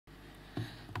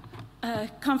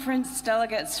Conference,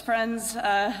 delegates, friends,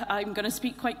 I'm going to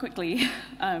speak quite quickly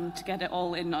to get it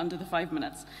all in under the 5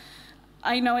 minutes.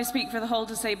 I know I speak for the whole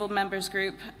disabled members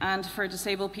group and for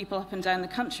disabled people up and down the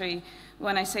country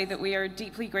when I say that we are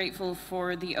deeply grateful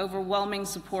for the overwhelming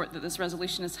support that this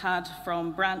resolution has had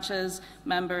from branches,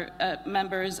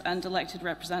 members and elected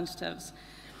representatives.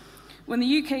 When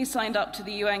the UK signed up to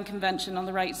the UN Convention on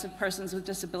the Rights of Persons with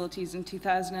Disabilities in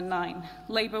 2009,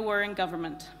 Labour were in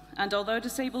government, and although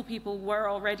disabled people were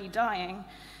already dying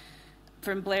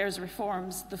from Blair's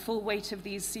reforms, the full weight of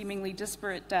these seemingly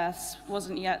disparate deaths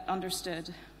wasn't yet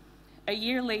understood. A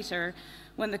year later,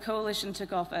 when the coalition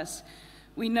took office,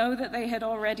 we know that they had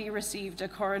already received a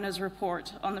coroner's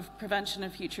report on the prevention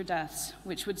of future deaths,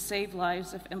 which would save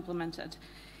lives if implemented.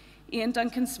 Ian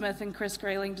Duncan-Smith and Chris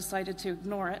Grayling decided to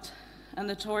ignore it, and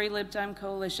the Tory Lib Dem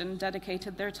coalition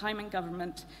dedicated their time in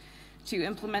government to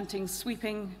implementing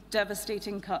sweeping,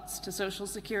 devastating cuts to social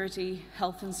security,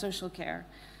 health and social care,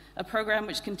 a programme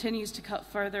which continues to cut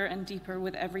further and deeper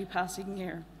with every passing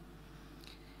year.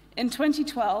 In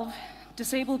 2012,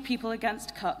 Disabled People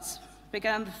Against Cuts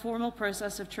began the formal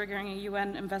process of triggering a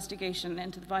UN investigation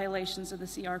into the violations of the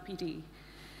CRPD.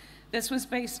 This was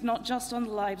based not just on the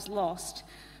lives lost,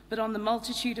 but on the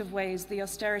multitude of ways the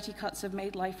austerity cuts have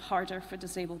made life harder for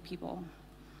disabled people.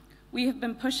 We have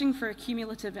been pushing for a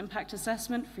cumulative impact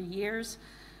assessment for years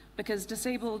because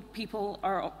disabled people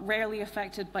are rarely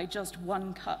affected by just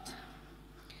one cut.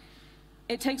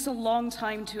 It takes a long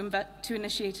time to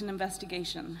initiate an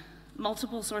investigation.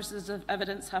 Multiple sources of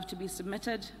evidence have to be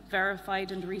submitted,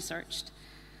 verified, and researched.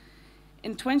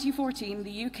 In 2014,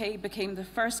 the UK became the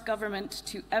first government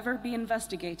to ever be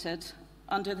investigated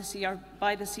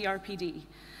by the CRPD,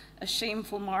 a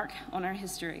shameful mark on our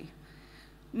history.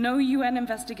 No UN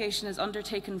investigation is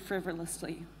undertaken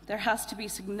frivolously. There has to be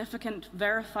significant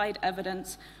verified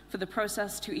evidence for the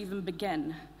process to even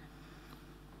begin.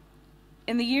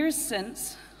 In the years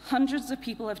since, hundreds of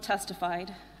people have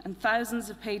testified and thousands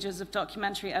of pages of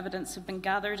documentary evidence have been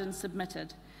gathered and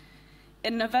submitted.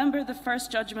 In November, the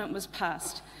first judgment was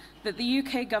passed that the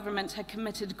UK government had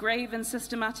committed grave and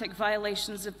systematic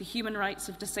violations of the human rights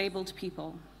of disabled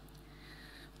people.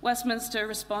 Westminster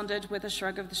responded with a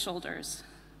shrug of the shoulders.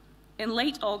 In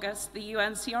late August, the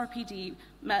UNCRPD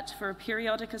met for a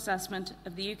periodic assessment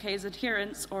of the UK's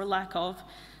adherence, or lack of,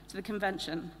 to the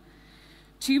Convention.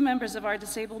 Two members of our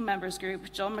disabled members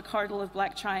group, John McCardle of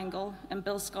Black Triangle and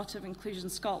Bill Scott of Inclusion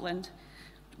Scotland,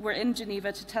 were in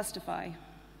Geneva to testify.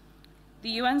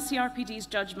 The UNCRPD's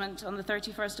judgment on the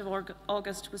 31st of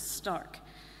August was stark.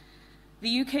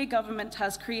 The UK government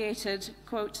has created,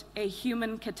 quote, a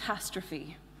human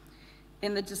catastrophe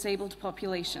in the disabled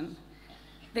population.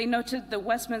 They noted that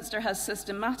Westminster has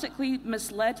systematically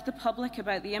misled the public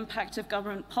about the impact of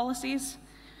government policies,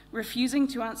 refusing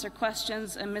to answer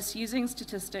questions and misusing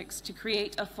statistics to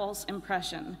create a false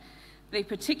impression. They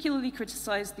particularly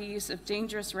criticised the use of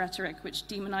dangerous rhetoric which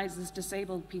demonises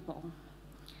disabled people.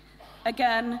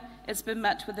 Again, it's been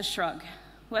met with a shrug.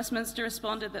 Westminster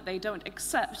responded that they don't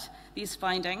accept these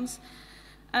findings,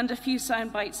 and a few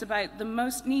sound bites about the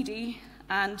most needy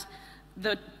and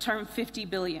the term 50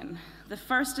 billion. The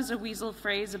first is a weasel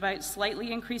phrase about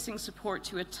slightly increasing support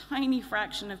to a tiny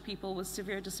fraction of people with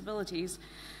severe disabilities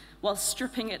while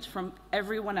stripping it from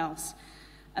everyone else.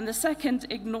 And the second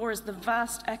ignores the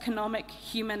vast economic,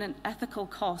 human, and ethical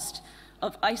cost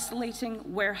of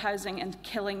isolating, warehousing, and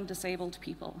killing disabled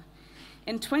people.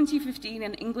 In 2015,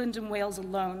 in England and Wales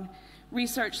alone,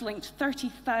 research linked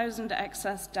 30,000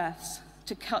 excess deaths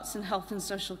to cuts in health and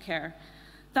social care.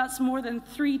 That's more than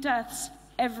 3 deaths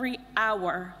every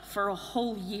hour for a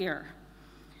whole year.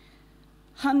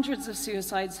 Hundreds of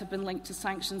suicides have been linked to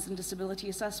sanctions and disability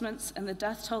assessments, and the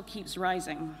death toll keeps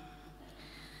rising.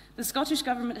 The Scottish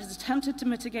Government has attempted to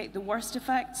mitigate the worst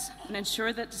effects and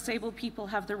ensure that disabled people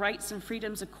have the rights and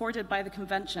freedoms accorded by the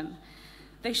Convention.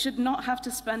 They should not have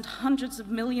to spend hundreds of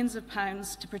millions of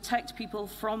pounds to protect people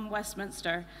from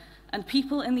Westminster, and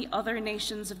people in the other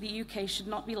nations of the UK should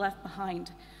not be left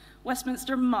behind.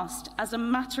 Westminster must, as a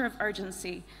matter of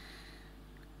urgency,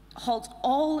 halt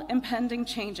all impending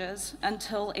changes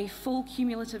until a full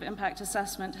cumulative impact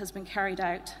assessment has been carried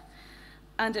out,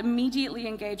 and immediately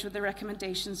engage with the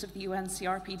recommendations of the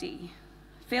UNCRPD.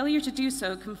 Failure to do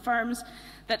so confirms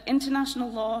that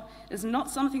international law is not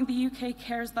something the UK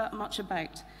cares that much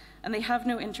about, and they have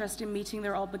no interest in meeting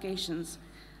their obligations.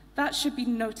 That should be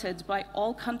noted by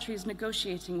all countries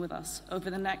negotiating with us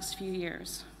over the next few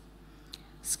years.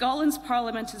 Scotland's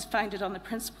Parliament is founded on the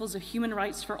principles of human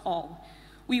rights for all.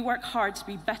 We work hard to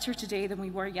be better today than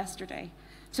we were yesterday,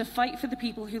 to fight for the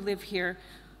people who live here,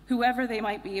 whoever they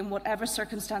might be in whatever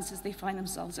circumstances they find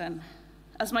themselves in.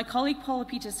 As my colleague Paula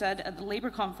Peter said at the Labour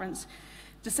conference,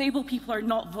 disabled people are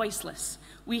not voiceless.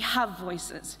 We have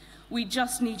voices. We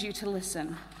just need you to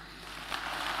listen.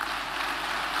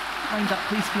 Wind up,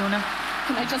 please, Fiona.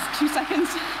 Can I just 2 seconds?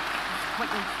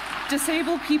 Quickly.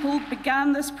 Disabled people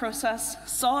began this process,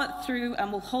 saw it through,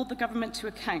 and will hold the government to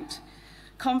account.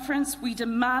 Conference, we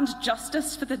demand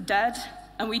justice for the dead,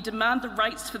 and we demand the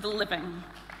rights for the living.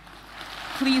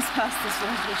 Please pass this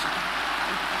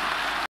resolution.